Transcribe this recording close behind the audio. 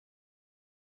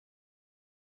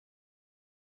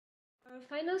Our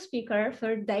final speaker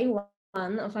for day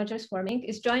one of Agile Swarming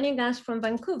is joining us from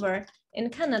Vancouver in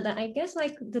Canada. I guess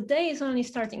like the day is only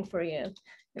starting for you,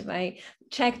 if I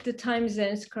checked the time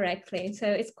zones correctly. So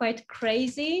it's quite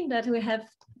crazy that we have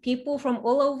people from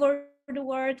all over the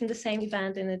world in the same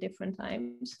event in the different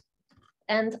times.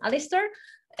 And Alister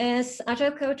is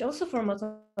Agile Coach also for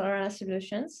Motorola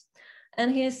Solutions.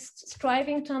 And he is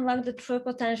striving to unlock the true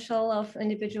potential of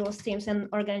individuals, teams, and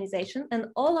organizations, and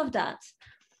all of that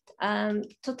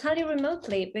totally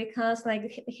remotely, because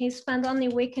like he spent only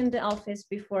a week in the office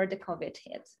before the COVID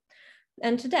hit.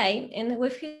 And today,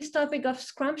 with his topic of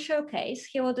Scrum Showcase,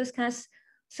 he will discuss,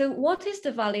 so what is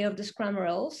the value of the Scrum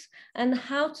Roles, and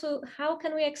how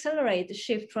can we accelerate the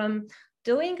shift from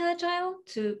doing Agile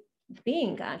to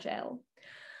being Agile?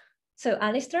 So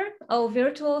Alister, our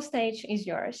virtual stage is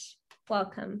yours.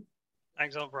 Welcome.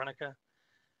 Thanks a lot, Veronica.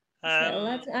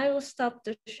 I will stop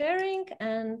the sharing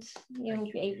and you'll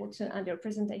be able to add your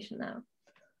presentation now.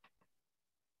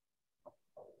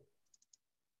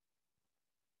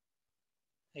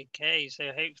 Okay,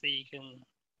 so hopefully you can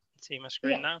see my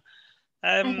screen now.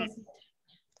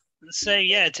 So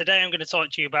yeah, today I'm going to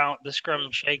talk to you about the Scrum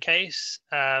Showcase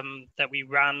that we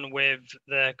ran with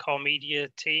the core media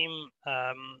team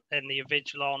in the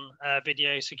Avigilon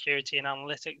video security and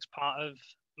analytics part of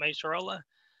Motorola.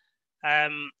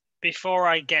 Before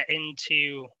I get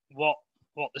into what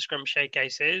the Scrum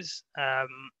Showcase is, I'd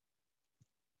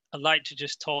like to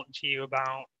just talk to you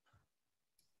about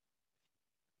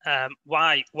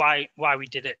why we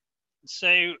did it.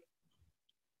 So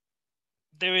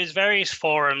there is various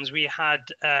forums. We had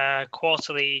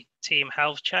quarterly team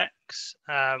health checks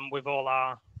with all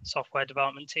our software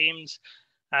development teams.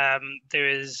 There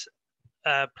is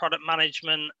product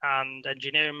management and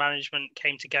engineering management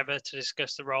came together to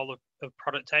discuss the role of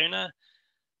product owner.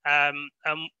 And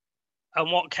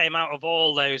what came out of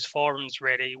all those forums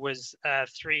really was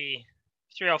three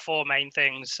or four main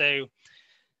things. So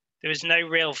there was no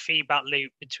real feedback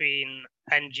loop between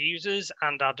end users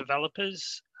and our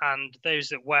developers, and those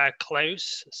that were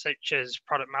close, such as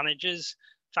product managers,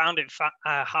 found it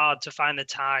hard to find the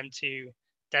time to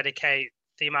dedicate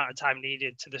the amount of time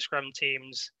needed to the Scrum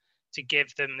teams to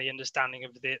give them the understanding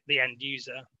of the end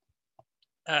user.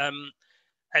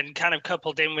 And kind of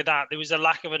coupled in with that, there was a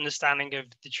lack of understanding of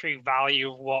the true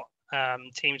value of what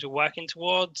teams were working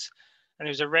towards. And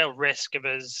there was a real risk of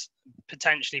us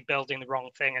potentially building the wrong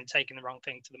thing and taking the wrong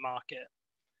thing to the market.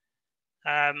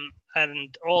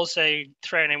 And also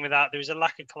thrown in with that, there was a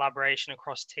lack of collaboration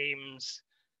across teams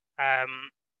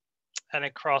and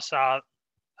across our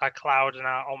cloud and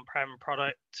our on-prem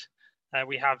product.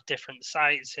 We have different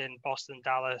sites in Boston,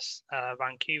 Dallas,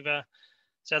 Vancouver.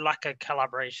 So lack of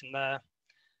collaboration there.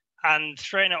 And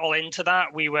throwing it all into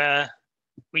that, we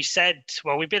said,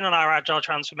 well, we've been on our Agile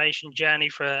transformation journey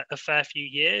for a fair few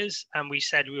years, and we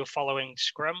said we were following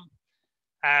Scrum.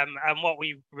 And what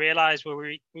we realized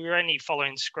we were only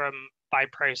following Scrum by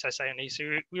process only.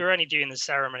 So we were only doing the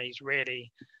ceremonies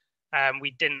really.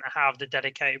 We didn't have the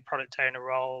dedicated product owner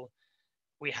role.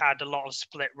 We had a lot of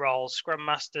split roles, Scrum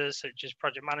Masters, such as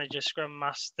Project Manager, Scrum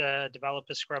Master,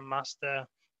 Developer, Scrum Master.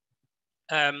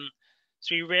 So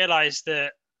we realized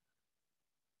that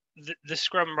the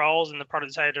Scrum roles and the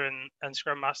product owner and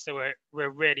Scrum Master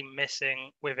were really missing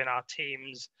within our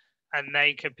teams, and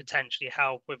they could potentially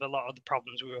help with a lot of the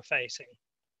problems we were facing.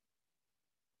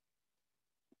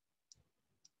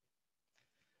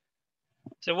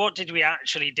 So what did we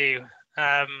actually do?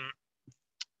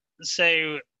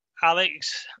 So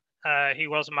Alex, who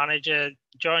was a manager,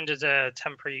 joined as a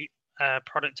temporary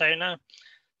product owner.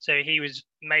 So he was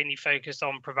mainly focused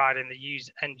on providing the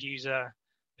end user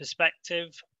perspective.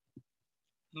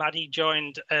 Maddie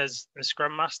joined as a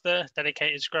Scrum Master,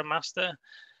 dedicated Scrum Master,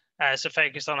 so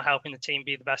focused on helping the team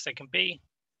be the best they can be.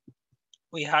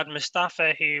 We had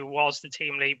Mustafa, who was the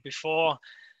team lead before.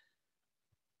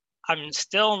 I'm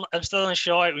still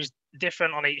unsure. It was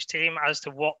different on each team as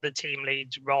to what the team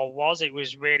lead's role was. It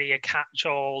was really a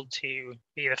catch-all to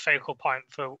be the focal point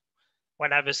for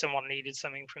whenever someone needed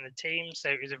something from the team. So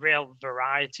it was a real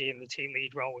variety in the team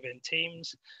lead role within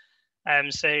teams.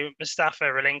 So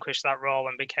Mustafa relinquished that role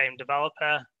and became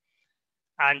developer.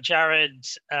 And Jared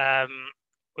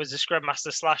was a Scrum Master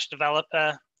 /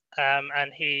 developer,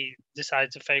 and he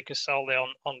decided to focus solely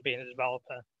on being a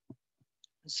developer.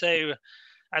 So,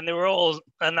 and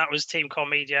that was Team Core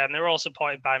Media, and they were all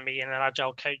supported by me in an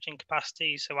Agile coaching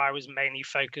capacity. So I was mainly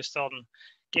focused on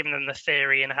giving them the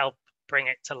theory and help bring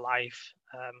it to life,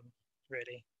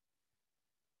 really.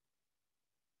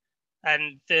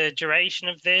 And the duration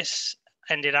of this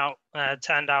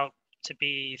turned out to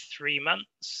be 3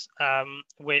 months,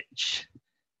 which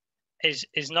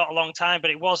is not a long time,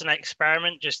 but it was an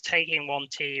experiment, just taking one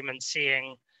team and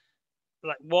seeing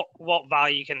like what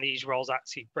value can these roles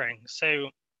actually bring. So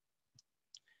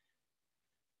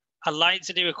I'd like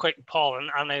to do a quick poll,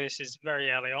 and I know this is very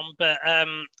early on, but I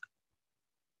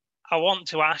want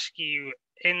to ask you,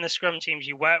 in the Scrum teams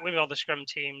you work with or the Scrum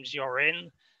teams you're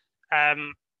in,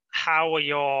 how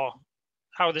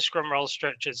are the Scrum roles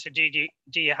structured? So do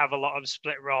you have a lot of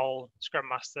split role Scrum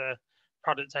Master,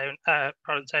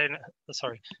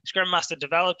 Scrum Master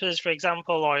developers, for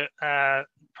example, or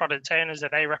product owners? Are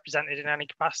they represented in any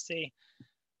capacity?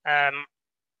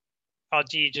 Or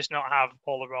do you just not have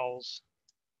all the roles?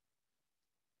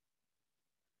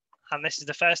 And this is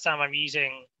the first time I'm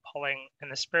using polling in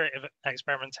the spirit of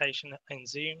experimentation in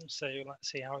Zoom. So let's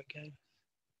see how it goes.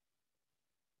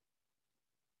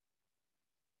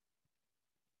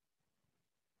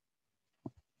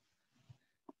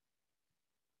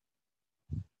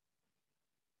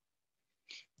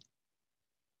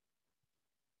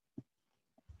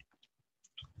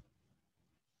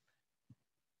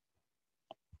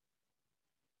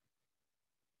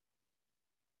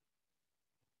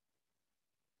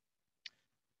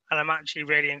 And I'm actually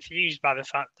really enthused by the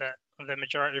fact that the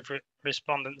majority of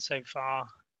respondents so far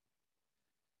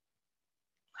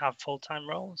have full-time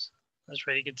roles. That's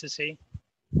really good to see.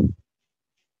 I'll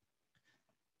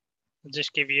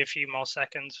just give you a few more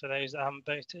seconds for those that haven't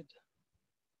voted.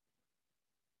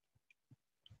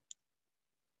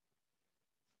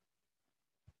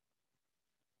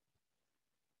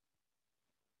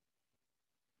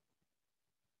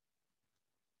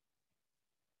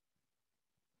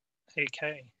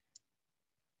 Okay.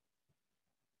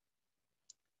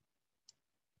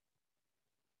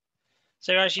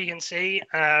 So as you can see,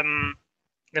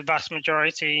 the vast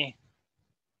majority,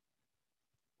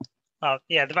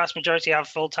 the vast majority have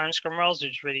full-time Scrum roles,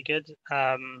 which is really good.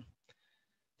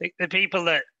 The people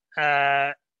that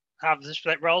have the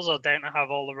split roles or don't have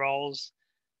all the roles,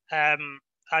 I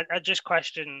just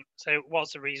question, so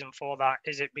what's the reason for that?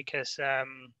 Is it because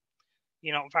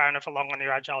you're not far enough along on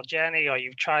your Agile journey, or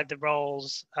you've tried the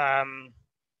roles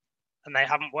and they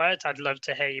haven't worked? I'd love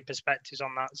to hear your perspectives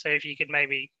on that. So if you could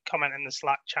maybe comment in the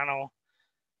Slack channel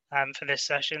for this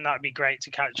session, that'd be great to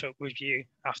catch up with you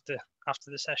after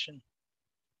the session.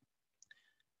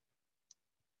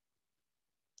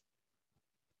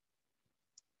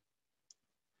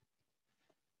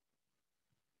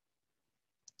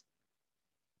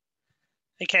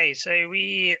 Okay, so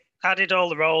we added all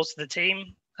the roles to the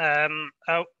team.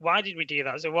 Why did we do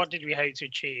that? So what did we hope to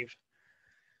achieve?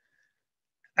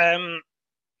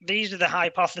 These are the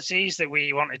hypotheses that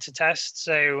we wanted to test.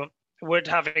 So would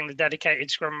having the dedicated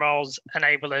Scrum roles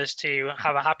enable us to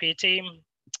have a happier team,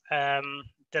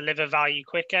 deliver value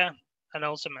quicker, and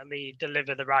ultimately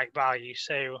deliver the right value?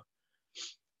 So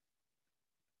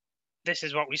this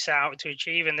is what we set out to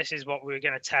achieve, and this is what we were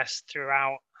going to test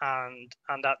throughout and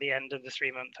at the end of the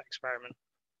 3-month experiment.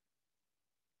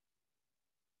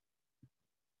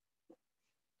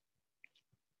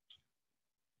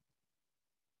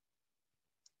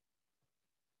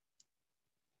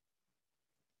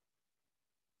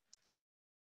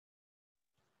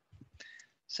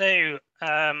 So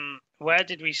where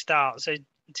did we start? So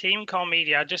team core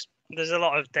media, there's a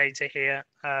lot of data here.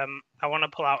 I want to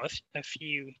pull out a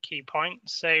few key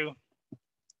points. So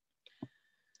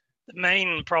the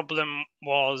main problem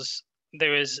was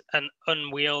there was an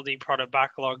unwieldy product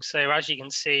backlog. So as you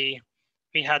can see,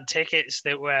 we had tickets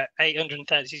that were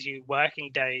 832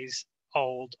 working days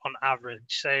old on average.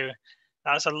 So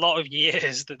that's a lot of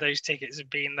years that those tickets have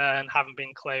been there and haven't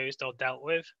been closed or dealt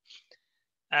with.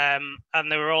 And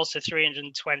there were also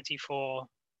 324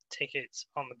 tickets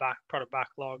on the product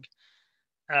backlog.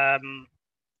 I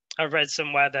read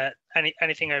somewhere that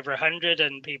anything over 100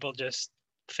 and people just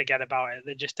forget about it.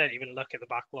 They just don't even look at the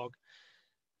backlog.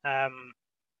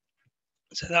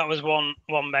 So that was one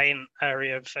main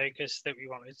area of focus that we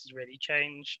wanted to really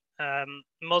change.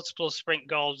 Multiple sprint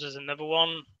goals is another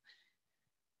one.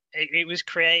 It was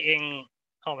creating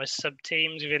almost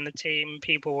sub-teams within the team.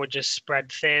 People were just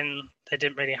spread thin. They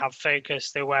didn't really have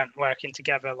focus. They weren't working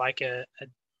together like a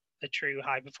true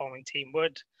high-performing team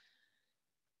would.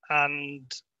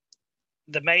 And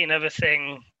the main other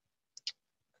thing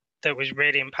that was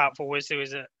really impactful was there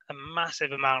was a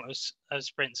massive amount of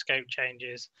sprint scope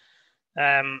changes.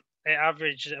 It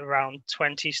averaged around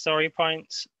 20 story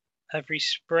points every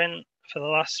sprint for the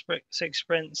last 6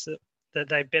 sprints that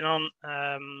they've been on.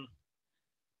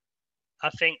 I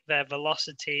think their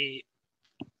velocity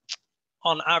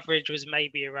on average was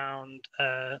maybe around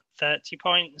 30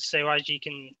 points. So as you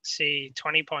can see,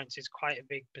 20 points is quite a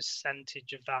big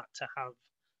percentage of that to have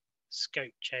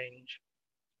scope change.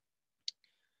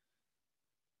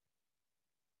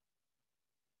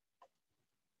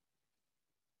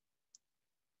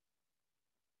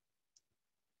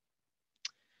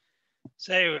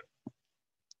 So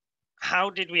how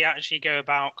did we actually go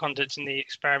about conducting the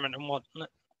experiment, and what,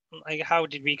 like, how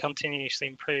did we continuously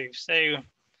improve? So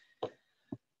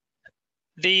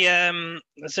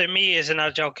so me as an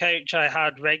Agile coach, I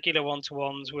had regular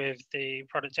one-to-ones with the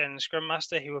product owner and Scrum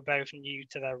Master, who were both new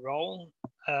to their role.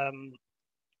 Well,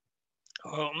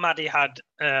 Maddie had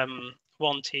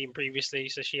one team previously,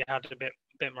 so she had a bit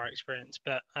more experience.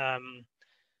 But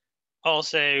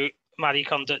also, Maddie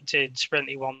conducted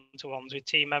sprintly one-to-ones with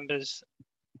team members.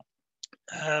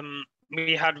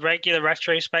 We had regular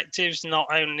retrospectives, not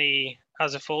only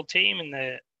as a full team in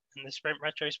the sprint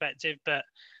retrospective, but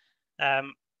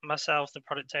myself, the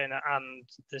product owner, and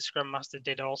the Scrum Master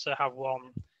did also have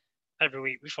one every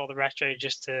week before the retro,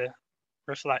 just to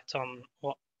reflect on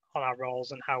our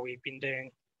roles and how we've been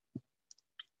doing.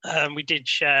 We did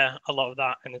share a lot of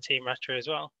that in the team retro as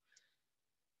well.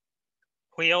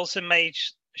 We also made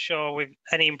sure with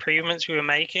any improvements we were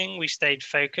making, we stayed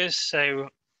focused. So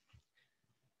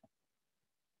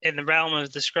in the realm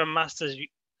of the Scrum Masters,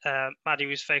 Maddie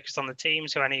was focused on the team,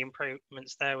 so any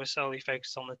improvements there were solely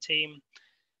focused on the team.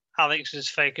 Alex was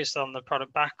focused on the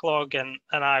product backlog, and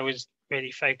I was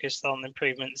really focused on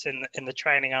improvements in the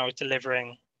training I was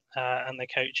delivering and the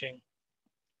coaching.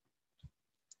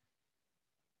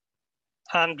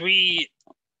 And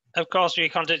of course, we were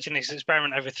conducting this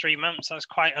experiment over 3 months. That's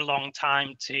quite a long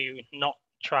time to not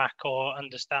track or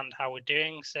understand how we're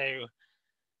doing. So,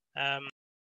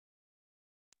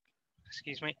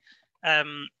 excuse me.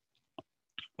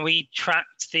 We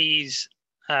tracked these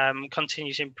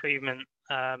continuous improvement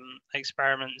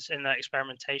experiments in the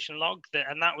experimentation log,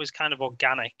 and that was kind of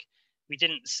organic. We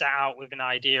didn't set out with an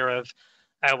idea of,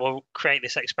 we'll create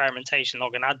this experimentation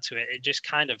log and add to it. It just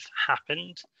kind of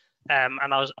happened.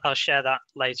 And I'll share that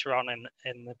later on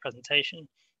in the presentation.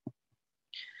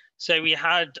 So we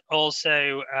had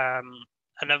also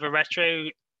another retro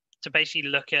to basically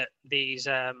look at these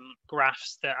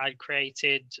graphs that I'd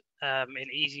created in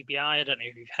EasyBI. I don't know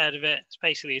if you've heard of it. It's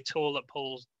basically a tool that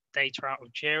pulls data out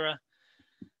of Jira.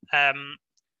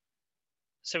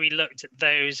 So we looked at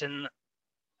those, and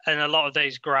a lot of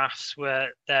those graphs were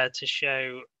there to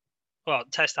show, well,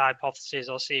 test the hypotheses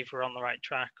or see if we're on the right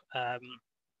track,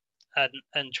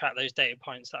 and track those data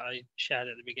points that I shared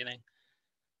at the beginning.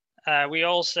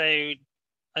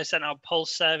 I sent out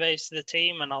pulse surveys to the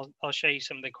team, and I'll show you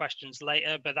some of the questions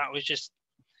later, but that was just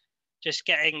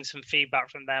getting some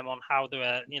feedback from them on how they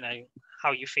were,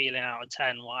 how you're feeling out of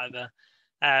 10, whatever.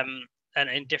 And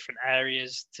in different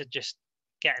areas to just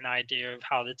get an idea of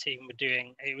how the team were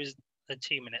doing. It was a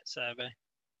 2-minute survey.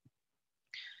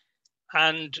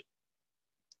 And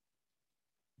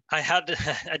I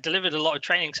delivered a lot of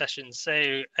training sessions.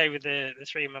 So over the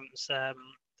 3 months,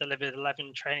 delivered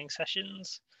 11 training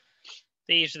sessions.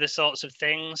 These are the sorts of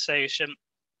things. So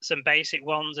some basic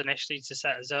ones initially to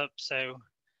set us up. So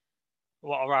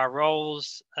what are our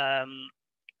roles?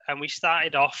 And we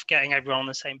started off getting everyone on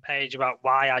the same page about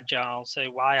why Agile. So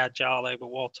why Agile over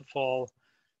Waterfall?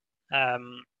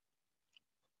 And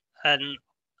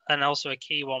also a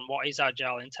key one, what is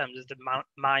Agile in terms of the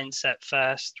mindset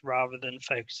first, rather than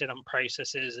focusing on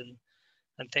processes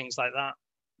and things like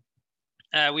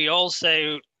that. We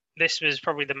also, this was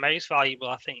probably the most valuable,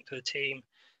 I think, for the team.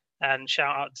 And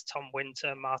shout out to Tom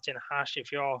Winter, Martin Hash,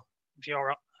 if you're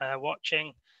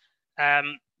watching.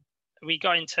 We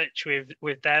got in touch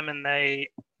with them, and they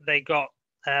got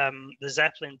the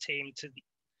Zeppelin team to.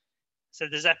 So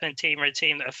the Zeppelin team are a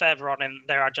team that are further on in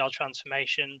their Agile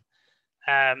transformation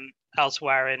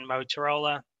elsewhere in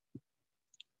Motorola.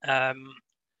 And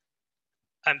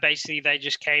basically they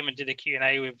just came and did a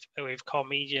Q&A with Core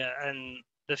Media, and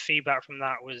the feedback from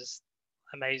that was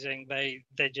amazing. They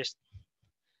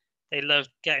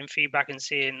loved getting feedback and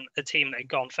seeing a team that had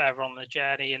gone further on the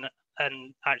journey,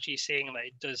 and actually seeing that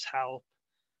it does help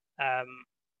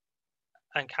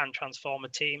and can transform a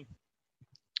team.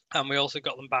 And we also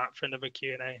got them back for another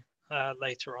Q&A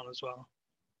later on as well.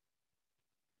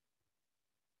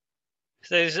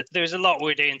 So there's a lot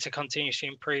we're doing to continuously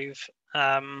improve.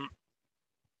 And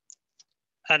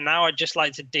now I'd just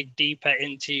like to dig deeper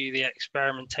into the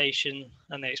experimentation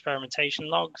and the experimentation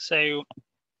log. So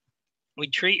we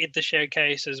treated the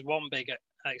showcase as one big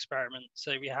experiment.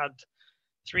 So we had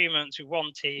 3 months with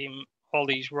one team, all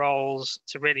these roles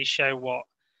to really show what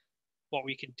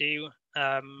we could do.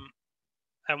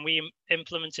 And we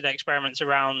implemented experiments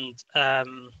around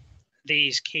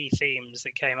these key themes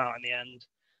that came out in the end.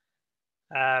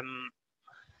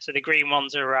 So the green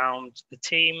ones are around the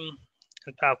team,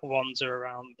 the purple ones are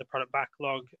around the product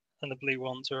backlog, and the blue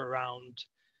ones are around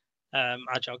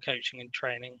agile coaching and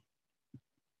training.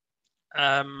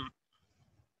 So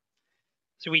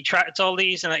we tracked all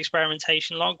these in an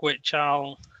experimentation log, which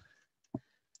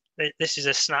this is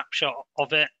a snapshot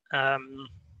of it.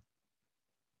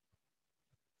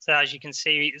 So as you can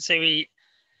see,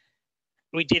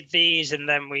 we did these and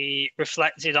then we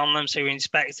reflected on them. So we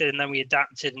inspected and then we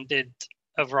adapted and did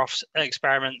other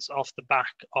experiments off the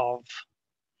back of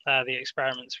the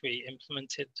experiments we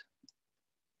implemented.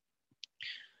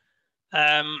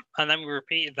 And then we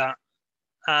repeated that.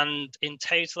 And in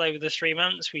total over the 3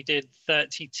 months, we did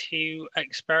 32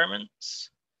 experiments,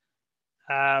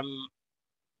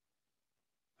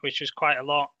 which was quite a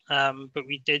lot. But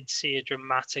we did see a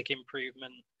dramatic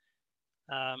improvement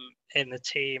in the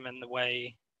team and the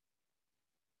way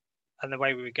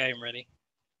we were going, really.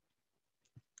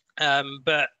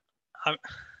 But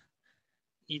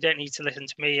you don't need to listen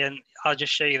to me, and I'll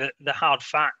just show you the hard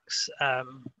facts.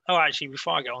 Oh, actually,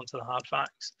 before I get on to the hard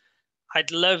facts,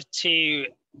 I'd love to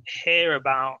hear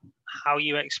about how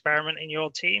you experiment in your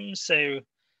team. So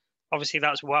obviously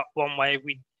that's one way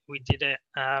we did it.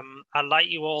 I'd like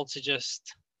you all to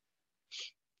just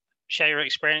share your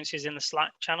experiences in the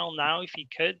Slack channel now, if you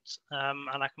could,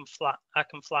 and I can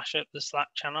flash up the Slack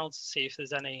channel to see if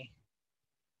there's any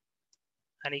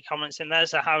comments in there.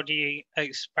 So how do you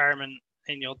experiment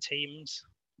in your teams?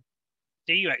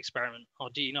 Do you experiment or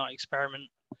do you not experiment?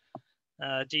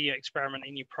 Do you experiment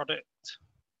in your product?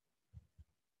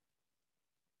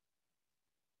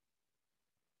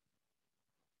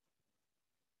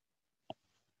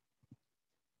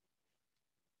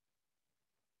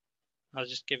 I'll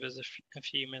just give us a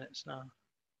few minutes now.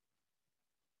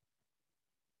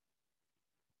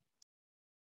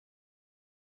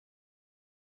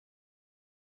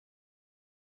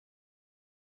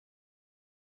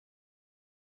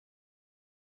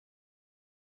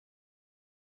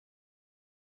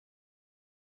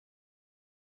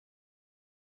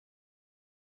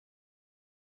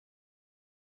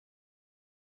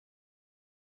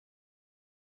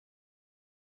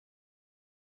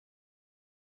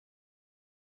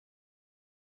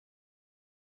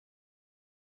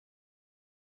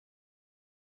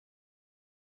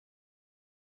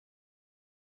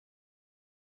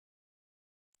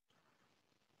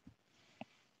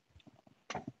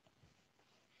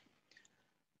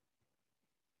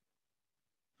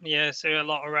 Yeah, so a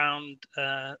lot around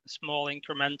small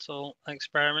incremental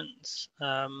experiments,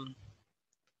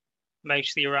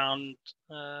 mostly around,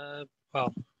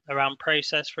 around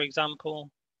process, for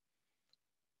example.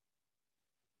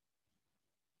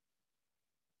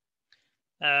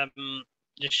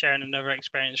 Just sharing another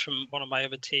experience from one of my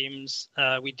other teams.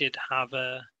 We did have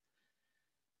they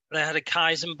had a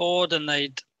Kaizen board, and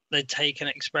they'd take an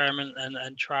experiment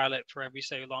and trial it for every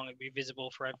so long. It'd be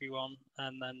visible for everyone,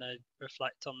 and then they'd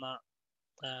reflect on that.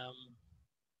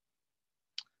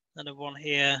 Another one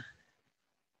here.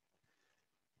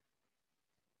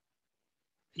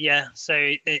 Yeah,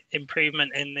 so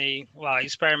improvement in the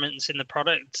experiments in the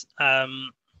product.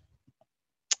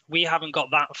 We haven't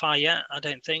got that far yet, I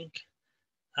don't think.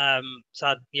 So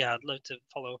I'd love to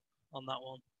follow up on that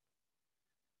one.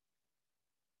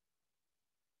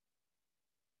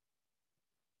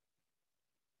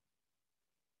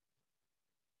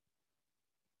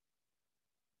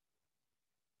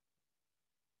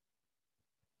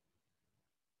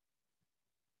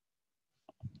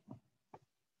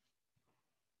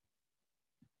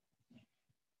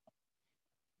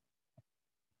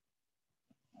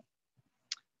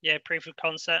 Yeah, proof of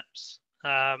concepts.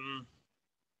 Yeah,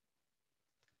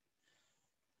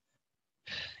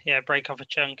 break off a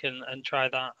chunk and try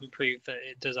that and prove that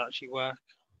it does actually work.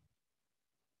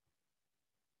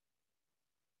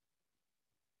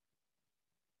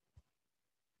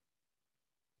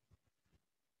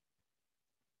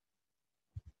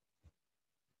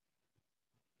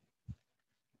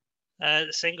 The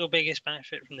single biggest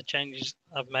benefit from the changes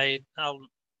I've made,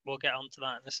 we'll get onto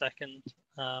that in a second.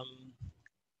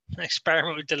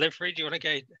 Experiment with delivery. Do you want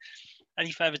to go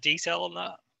any further detail on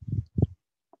that?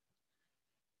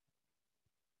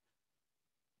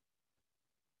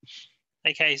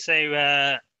 Okay, so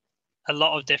a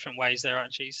lot of different ways there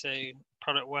actually. So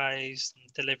product ways,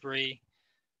 delivery,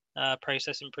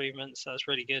 process improvements. That's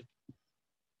really good.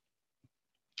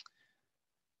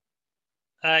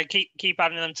 Keep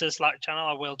adding them to the Slack channel.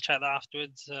 I will check that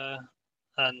afterwards,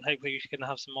 and hopefully we can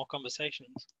have some more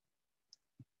conversations.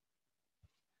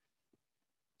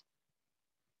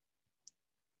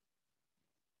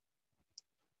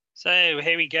 So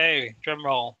here we go. Drum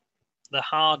roll. the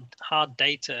hard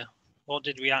data. What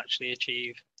did we actually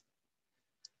achieve?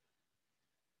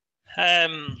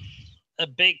 A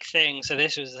big thing. So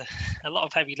this was a lot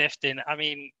of heavy lifting. I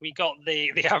mean, we got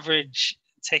the average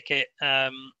ticket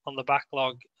on the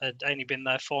backlog had only been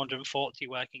there 440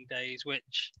 working days,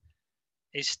 which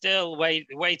is still way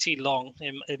too long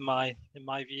in my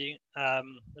view.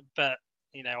 But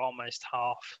you know, almost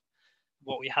half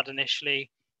what we had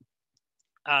initially,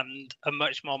 and a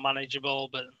much more manageable,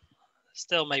 but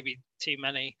still maybe too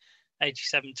many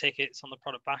 87 tickets on the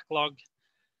product backlog.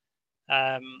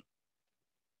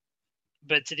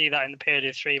 But to do that in the period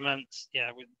of 3 months,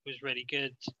 yeah, was really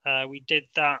good. We did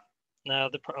that.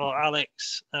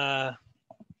 Alex, well,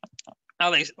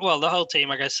 the whole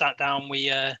team, I guess, sat down.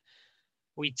 We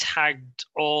tagged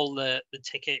all the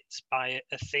tickets by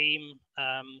a theme.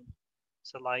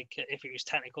 So, like, if it was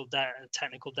technical debt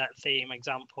theme,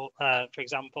 for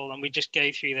example, and we just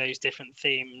go through those different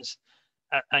themes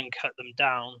and cut them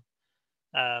down.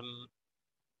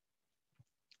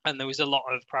 And there was a lot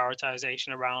of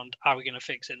prioritization around, are we going to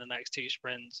fix it in the next 2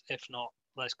 sprints? If not,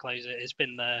 let's close it. It's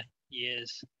been there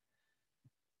years.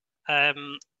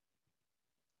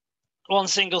 One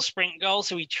single sprint goal,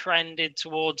 so we trended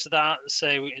towards that.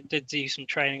 So we did do some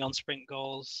training on sprint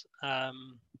goals.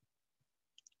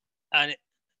 And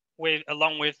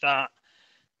along with that,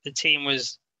 the team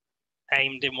was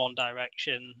aimed in one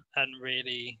direction and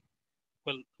really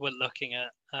we're looking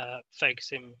at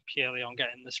focusing purely on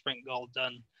getting the sprint goal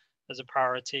done as a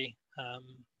priority.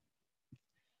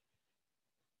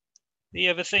 The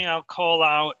other thing I'll call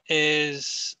out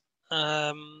is,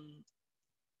 well,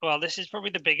 this is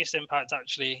probably the biggest impact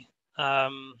actually.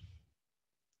 And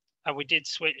we did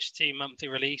switch to monthly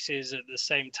releases at the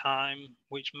same time,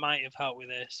 which might have helped with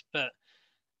this, but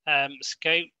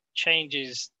scope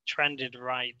changes trended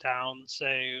right down.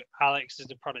 So Alex, as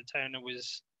the product owner,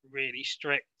 was really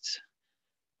strict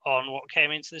on what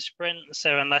came into the sprint.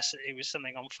 So unless it was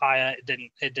something on fire, it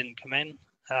didn't come in.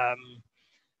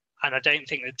 And I don't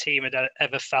think the team had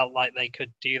ever felt like they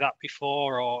could do that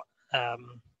before, or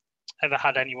ever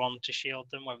had anyone to shield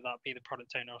them, whether that be the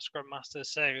product owner or scrum master.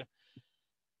 So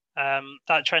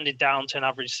that trended down to an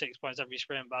average 6 points every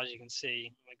sprint, but as you can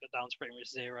see, we got down to pretty much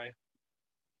 0.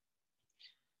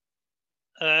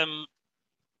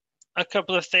 A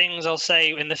couple of things I'll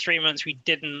say. In the 3 months we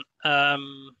didn't,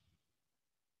 well,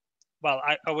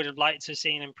 I would have liked to have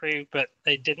seen improve, but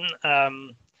they didn't,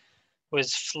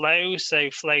 was flow.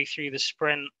 So flow through the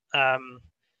sprint.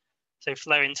 So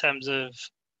flow in terms of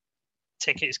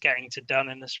tickets getting to done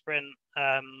in the sprint.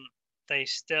 They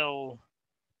still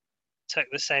took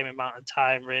the same amount of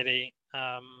time really.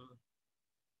 And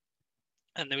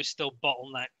there was still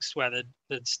bottlenecks where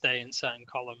they'd stay in certain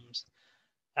columns.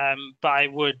 But I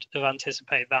would have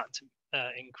anticipated that to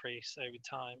increase over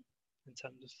time in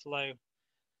terms of flow.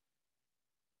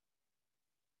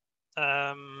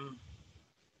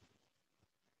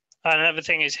 Another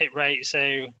thing is hit rate.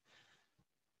 So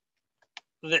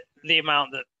the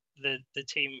amount that the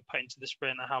team put into the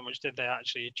sprint and how much did they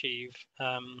actually achieve.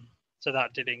 So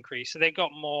that did increase. So they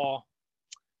got more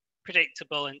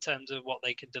predictable in terms of what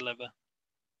they could deliver.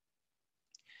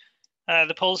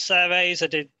 The pulse surveys, I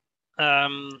did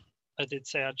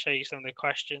say I'd show you some of the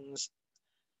questions.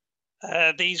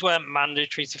 These weren't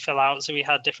mandatory to fill out, so we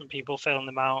had different people filling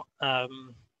them out.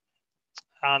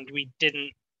 And we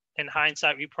didn't, in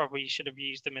hindsight, we probably should have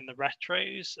used them in the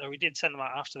retros. We did send them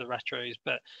out after the retros,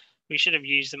 but we should have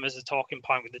used them as a talking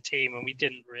point with the team, and we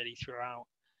didn't really throughout.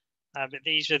 But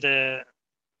these are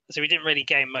so we didn't really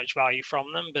gain much value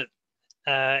from them, but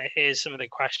here's some of the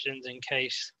questions in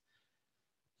case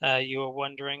you were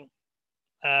wondering.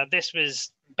 This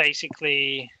was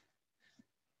basically,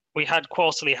 we had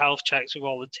quarterly health checks with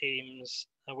all the teams,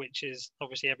 which is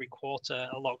obviously every quarter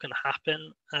a lot can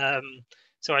happen.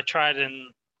 So I tried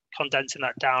and condensing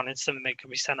that down into something that can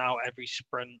be sent out every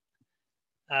sprint.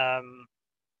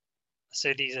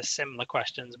 So these are similar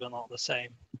questions, but not the same.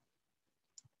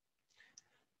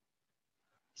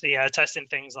 So yeah, testing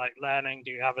things like learning.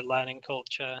 Do you have a learning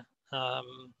culture?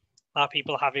 Are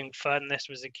people having fun? This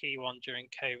was a key one during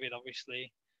COVID,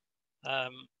 obviously.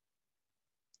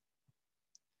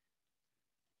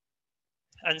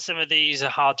 And some of these are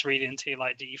hard to read into,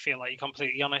 like, do you feel like you're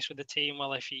completely honest with the team?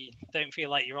 Well, if you don't feel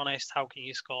like you're honest, how can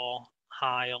you score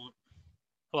high on,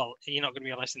 well, you're not going to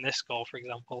be honest in this score, for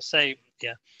example. So,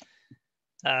 yeah.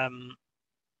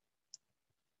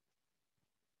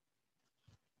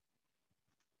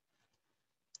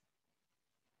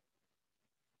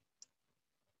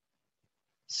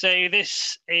 So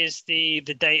this is the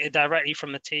data directly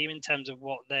from the team in terms of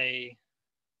what the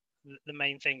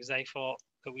main things they thought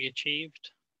that we achieved.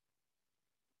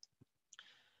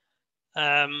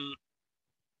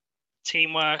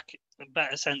 Teamwork, a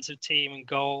better sense of team and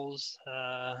goals.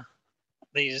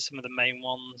 These are some of the main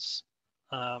ones,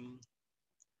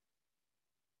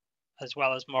 as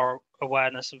well as more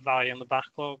awareness of value in the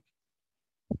backlog.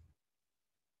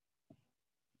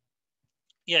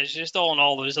 Yeah, it's just all in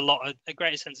all, there's a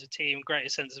greater sense of team, greater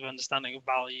sense of understanding of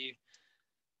value,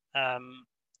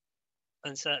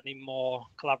 and certainly more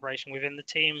collaboration within the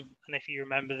team. And if you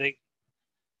remember the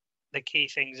key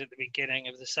things at the beginning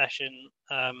of the session,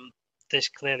 this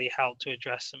clearly helped to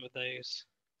address some of those.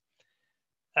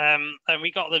 And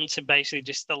we got them to basically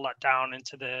distill that down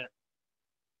into the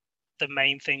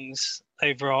main things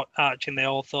overarching they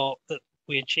all thought that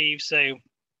we achieved. So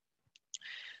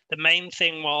the main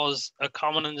thing was a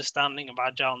common understanding of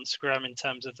Agile and Scrum in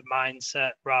terms of the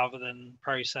mindset rather than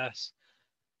process,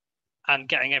 and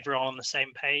getting everyone on the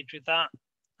same page with that,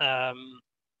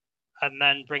 and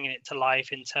then bringing it to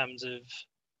life in terms of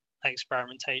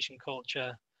experimentation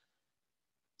culture.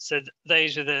 So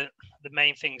those are the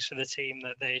main things for the team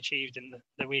that they achieved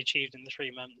that we achieved in the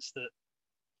 3 months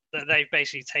that they've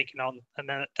basically taken on, and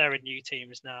they're in new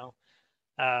teams now.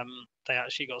 They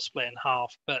actually got split in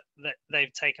half, but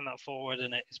they've taken that forward,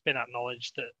 and it's been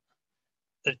acknowledged that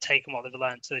they've taken what they've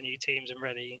learned to the new teams and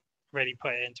really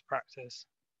put it into practice.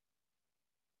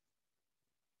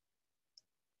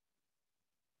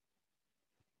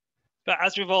 But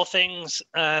as with all things,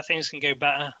 things can go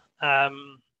better,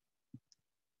 and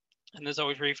there's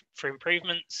always room for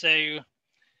improvement. So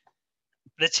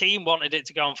the team wanted it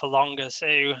to go on for longer.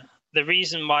 So the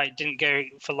reason why it didn't go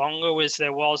for longer was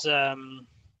there was a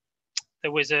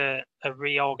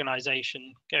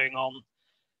reorganization going on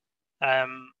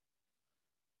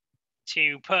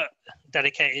to put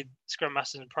dedicated Scrum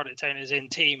Masters and product owners in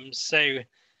teams. So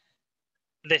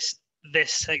this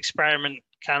experiment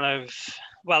kind of,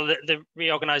 well, the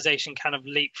reorganization kind of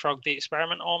leapfrogged the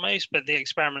experiment almost, but the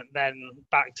experiment then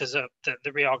backed us up that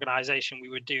the reorganization we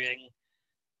were doing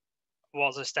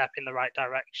was a step in the right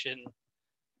direction,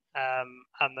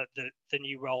 and that the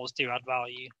new roles do add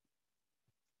value.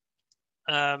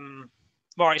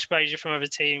 More exposure from other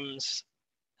teams.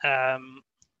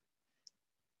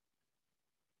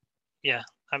 Yeah,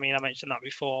 I mean, I mentioned that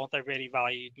before. They really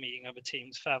valued meeting other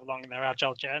teams further along in their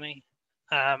Agile journey.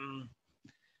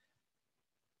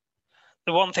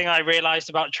 The one thing I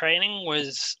realized about training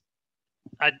was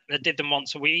I did them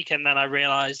once a week, and then I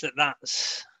realized that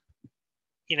that's,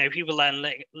 people learn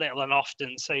little and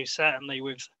often. So certainly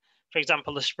with, for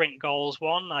example, the sprint goals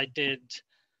one, I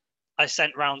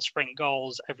sent round sprint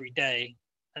goals every day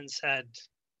and said,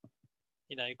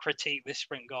 critique this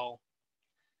sprint goal.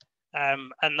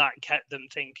 And that kept them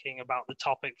thinking about the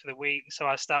topic for the week. So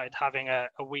I started having a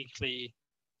weekly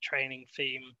training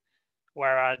theme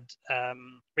where I'd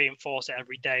reinforce it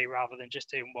every day rather than just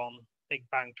doing one big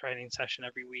bang training session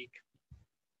every week.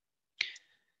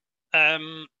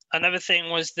 Another thing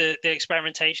was the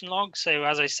experimentation log. So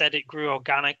as I said, it grew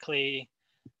organically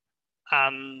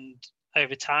and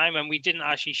over time, and we didn't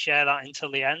actually share that until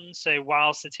the end. So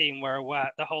whilst the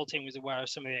whole team was aware of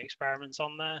some of the experiments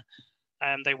on there,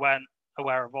 they weren't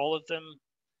aware of all of them,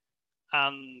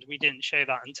 and we didn't show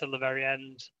that until the very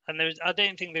end. And I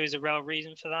don't think there was a real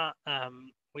reason for that.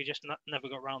 We just never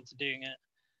got around to doing it.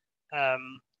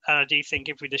 And I do think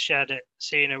if we'd have shared it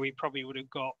sooner, we probably would have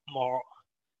got more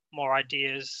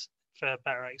ideas for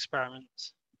better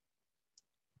experiments.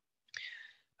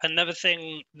 Another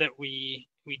thing that we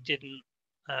didn't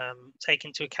take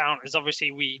into account is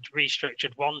obviously we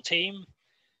restructured one team,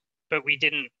 but we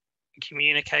didn't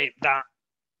communicate that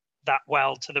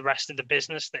well to the rest of the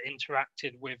business that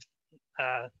interacted with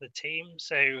the team.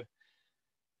 So,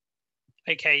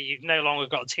 okay, you've no longer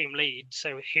got a team lead,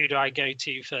 so who do I go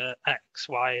to for X,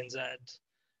 Y, and Z?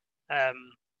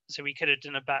 So we could have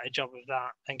done a better job of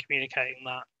that and communicating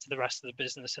that to the rest of the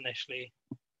business initially.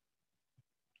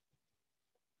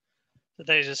 So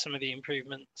those are some of the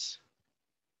improvements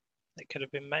that could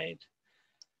have been made.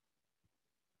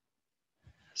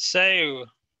 So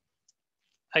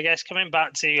I guess coming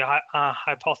back to our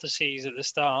hypotheses at the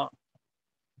start,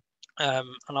 and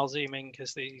I'll zoom in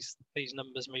because these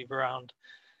numbers move around.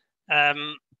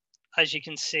 As you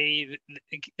can see,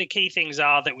 the key things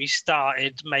are that we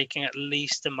started making at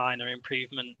least a minor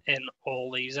improvement in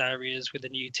all these areas with the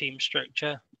new team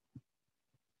structure,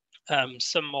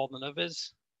 some more than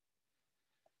others.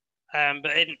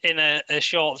 But in a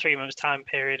short 3 months time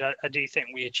period, I do think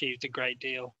we achieved a great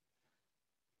deal.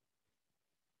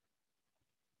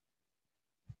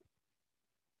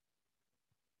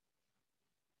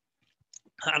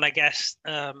 And I guess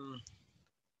the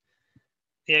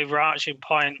overarching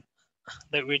point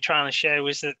that we're trying to show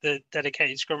was that the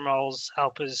dedicated Scrum roles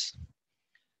help us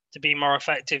to be more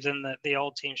effective than the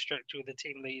old team structure with the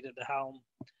team lead at the helm.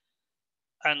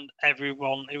 And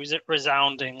everyone, it was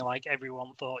resounding, like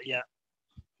everyone thought, yeah,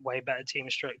 way better team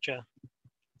structure.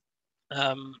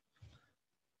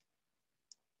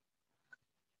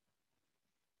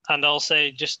 And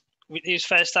also just, it was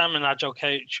first time an Agile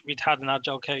coach, we'd had an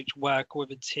Agile coach work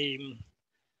with a team,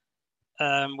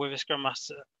 with a Scrum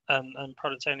Master and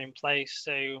Product Owner in place.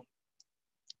 So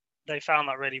they found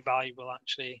that really valuable,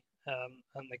 actually,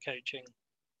 and the coaching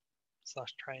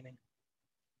 / training.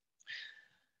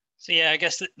 So yeah, I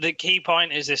guess the key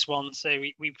point is this one. So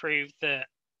we proved that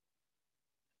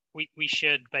we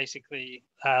should basically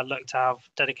look to have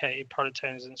dedicated Product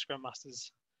Owners and Scrum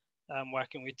Masters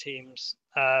working with teams,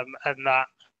 and that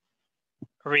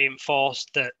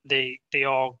reinforced that the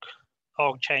org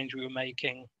change we were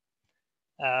making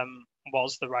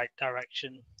was the right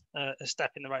direction, a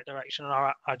step in the right direction in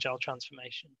our Agile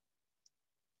transformation.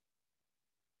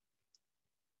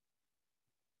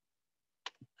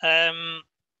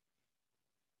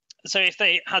 So if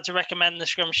they had to recommend the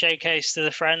Scrum Showcase to the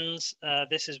friends,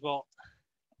 this is what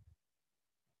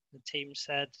the team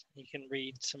said. You can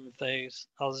read some of those.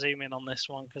 I'll zoom in on this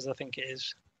one because I think it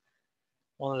is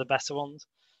one of the better ones.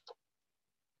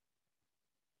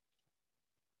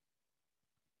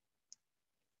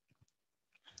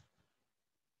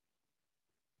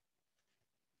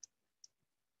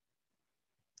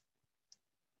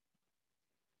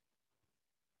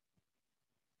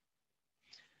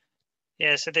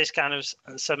 Yeah, so this kind of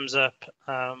sums up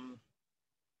the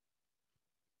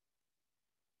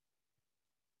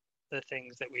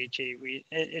things that we achieved. We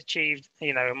achieved,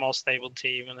 you know, a more stable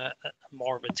team and a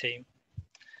more of a team.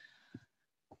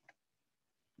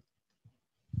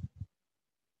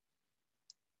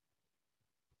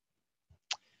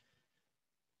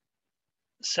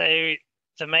 So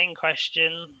the main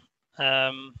question,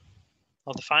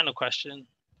 or the final question,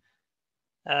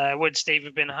 would Steve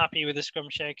have been happy with the Scrum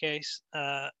Showcase?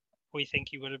 We think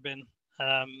he would have been.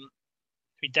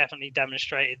 We definitely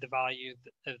demonstrated the value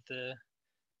of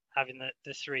having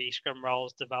the three Scrum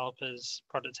roles: developers,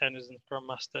 product owners, and Scrum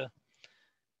Master.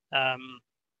 And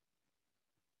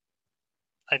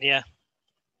yeah,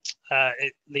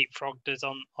 it leapfrogged us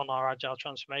on our Agile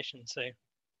transformation. So,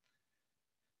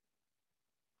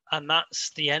 and that's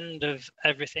the end of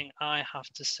everything I have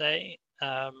to say.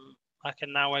 I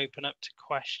can now open up to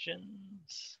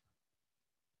questions.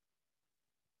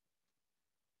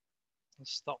 I'll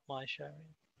stop my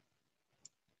sharing.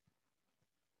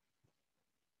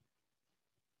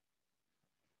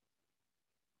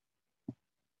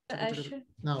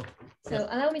 No. So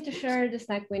yeah. Allow me to share the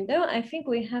Slack window. I think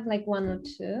we have like one or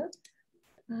two.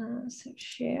 So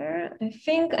share.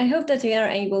 I hope that you are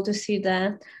able to see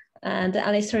the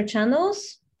Alister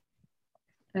channels.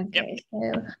 Okay.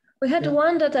 Yep. So we had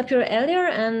one that appeared earlier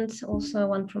and also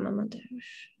one from Amadeus.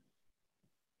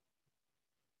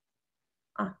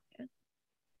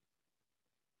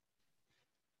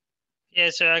 Yeah,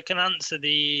 so I can answer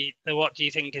the what do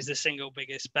you think is the single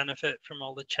biggest benefit from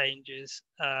all the changes?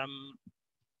 I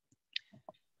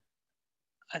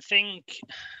think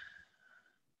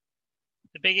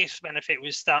the biggest benefit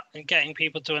was getting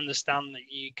people to understand that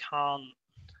you can't,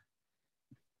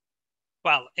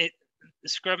 well,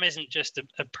 Scrum isn't just a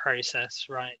process,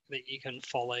 right, that you can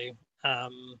follow.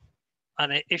 And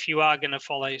if you are going to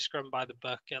follow Scrum by the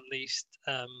book, at least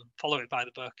follow it by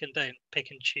the book and don't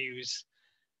pick and choose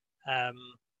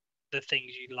the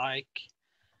things you like,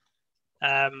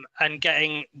 and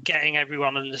getting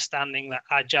everyone understanding that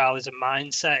Agile is a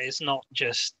mindset. It's not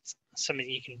just something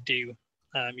you can do.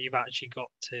 You've actually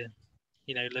got to,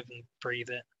 you know, live and breathe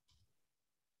it.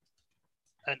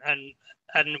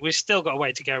 And we've still got a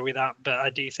way to go with that, but I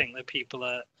do think that people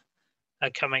are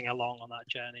coming along on that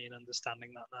journey and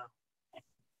understanding that now.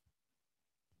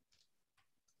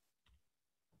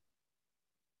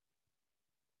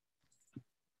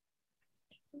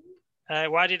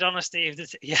 Why did honesty?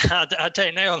 Yeah, I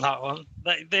don't know on that one.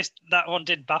 That one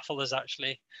did baffle us,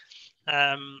 actually.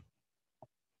 I'd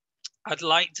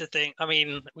like to think. I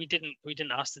mean, we didn't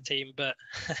ask the team, but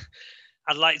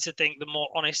I'd like to think the more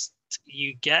honest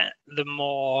you get, the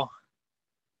more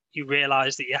you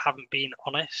realise that you haven't been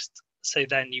honest. So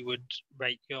then you would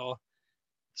rate your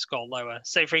score lower.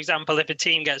 So, for example, if a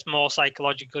team gets more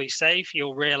psychologically safe,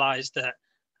 you'll realise that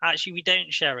actually we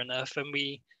don't share enough, and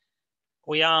we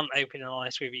aren't open and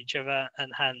honest with each other,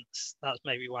 and hence that's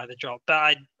maybe why they drop.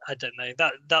 But I don't know.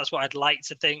 That's what I'd like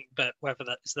to think, but whether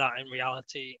that's that in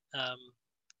reality, I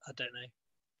don't know.